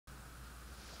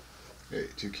Hey,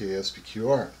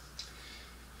 2KSPQR.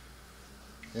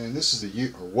 And this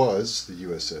is was the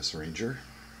USS Ranger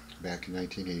back in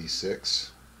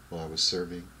 1986 while I was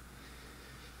serving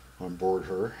on board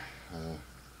her.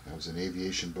 I was an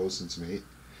aviation bosun's mate,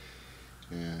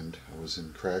 and I was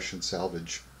in crash and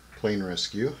salvage plane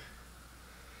rescue.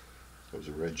 I was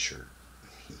a red shirt.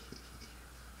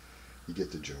 You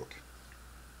get the joke.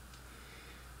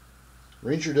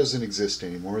 Ranger doesn't exist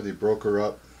anymore. They broke her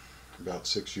up about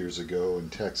 6 years ago in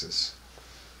Texas.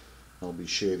 I'll be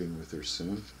shaving with her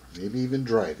soon, maybe even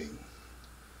driving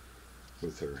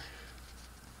with her.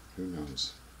 Who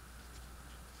knows?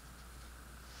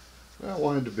 Well, I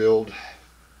wanted to build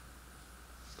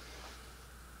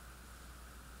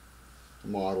a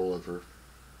model of her,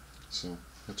 so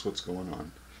that's what's going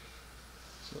on.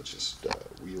 So let's just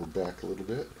wheel back a little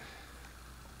bit.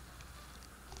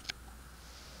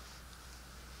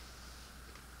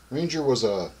 Ranger was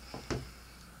an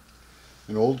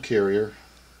old carrier.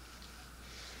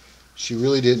 She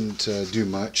really didn't do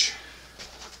much.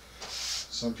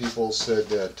 Some people said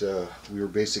that we were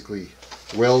basically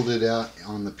welded out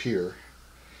on the pier.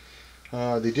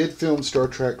 They did film Star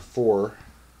Trek IV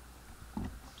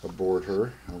aboard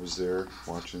her. I was there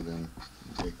watching them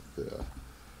make the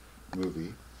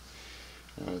movie.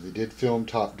 They did film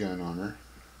Top Gun on her.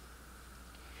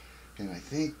 And I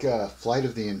think Flight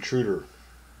of the Intruder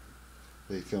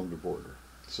they filmed aboard her.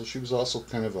 So she was also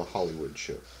kind of a Hollywood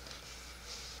ship.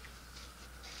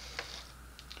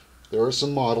 There are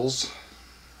some models,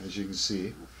 as you can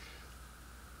see,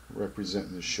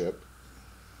 representing the ship.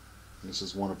 This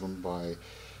is one of them by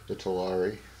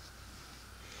Italeri.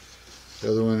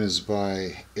 The other one is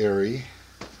by Airy,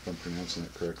 if I'm pronouncing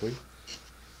it correctly.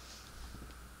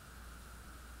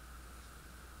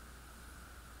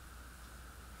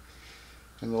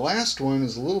 And the last one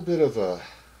is a little bit of a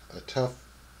tough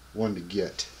one to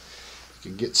get. You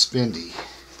can get spendy.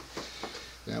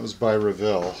 That was by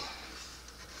Revell.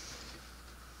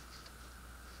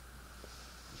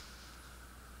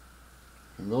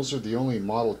 And those are the only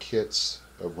model kits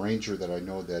of Ranger that I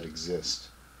know that exist.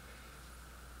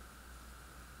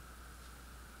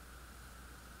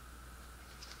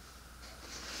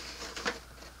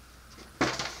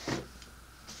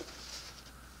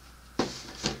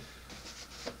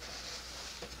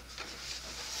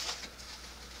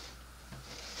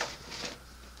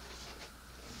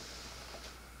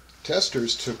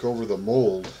 Testers took over the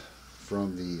mold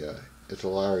from the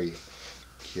Italeri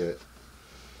kit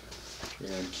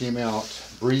and came out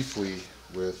briefly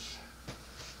with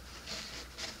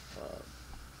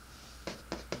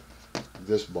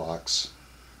this box.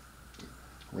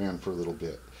 Ran for a little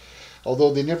bit.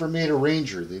 Although they never made a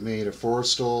Ranger. They made a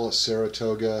Forrestal, a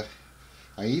Saratoga.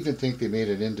 I even think they made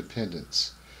an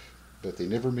Independence. But they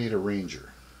never made a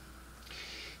Ranger.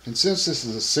 And since this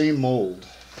is the same mold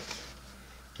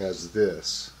as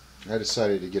this, I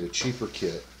decided to get a cheaper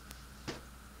kit,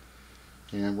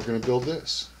 and we're going to build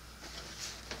this.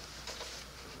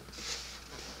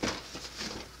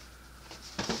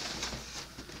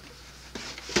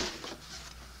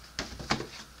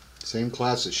 Same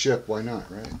class of ship, why not,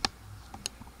 right?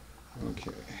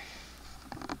 Okay.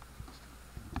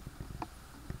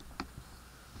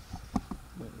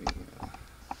 Let me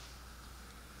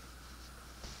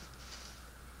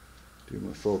do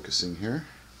my focusing here.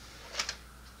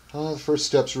 The first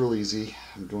step's real easy.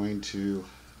 I'm going to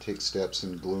take steps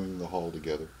in gluing the hull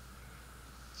together.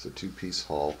 It's a two-piece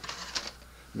hull.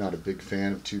 I'm not a big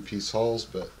fan of two-piece hulls,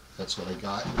 but that's what I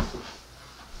got.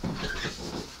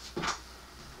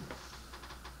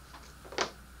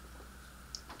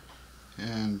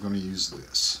 And I'm going to use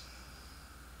this.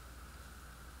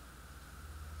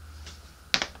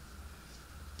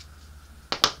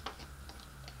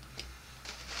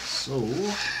 So,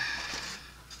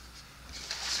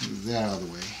 move that out of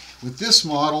the way. With this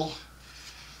model,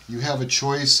 you have a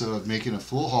choice of making a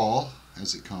full hull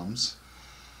as it comes,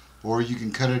 or you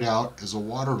can cut it out as a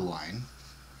waterline.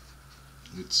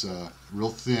 It's real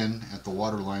thin at the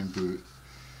waterline boot,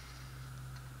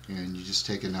 and you just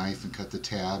take a knife and cut the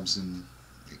tabs and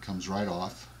it comes right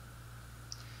off.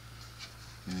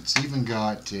 And it's even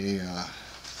got a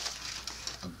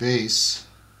base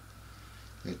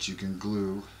that you can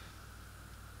glue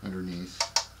underneath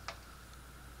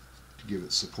to give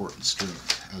it support and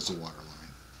strength as a waterline.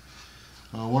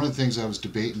 One of the things I was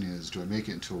debating is, do I make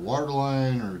it into a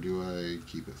waterline or do I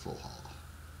keep it full hull?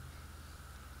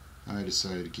 I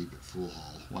decided to keep it full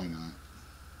hull. Why not?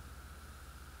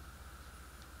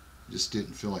 Just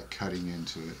didn't feel like cutting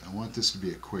into it. I want this to be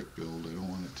a quick build. I don't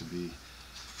want it to be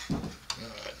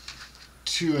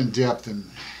too in-depth in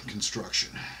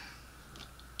construction.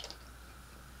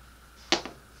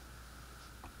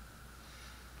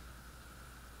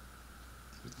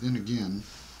 then again,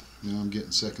 now I'm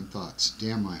getting second thoughts.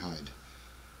 Damn my hide.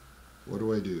 What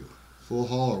do I do? Full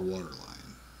haul or waterline?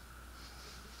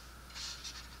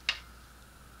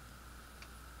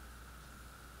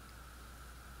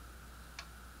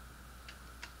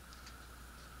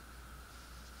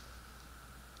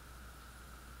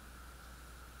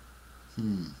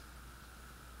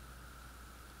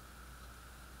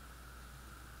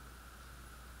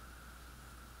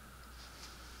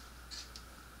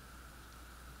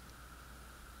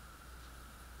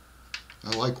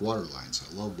 I like water lines.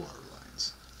 I love water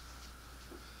lines.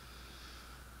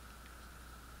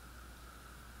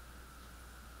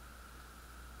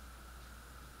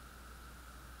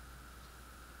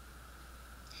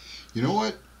 You know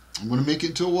what? I'm going to make it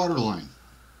into a water line.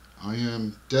 I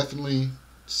am definitely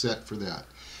set for that.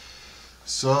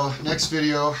 So next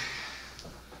video,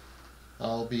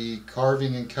 I'll be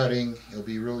carving and cutting. It'll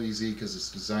be real easy because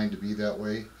it's designed to be that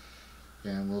way.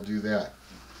 And we'll do that.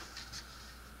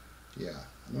 Yeah,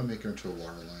 I'm going to make her into a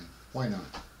water line. Why not?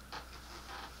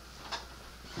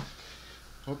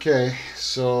 Okay,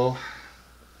 so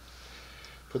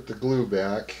put the glue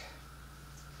back.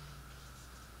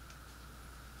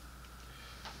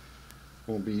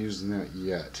 Won't be using that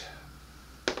yet.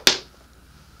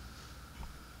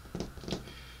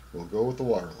 We'll go with the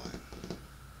water line.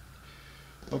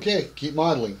 Okay, keep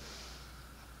modeling.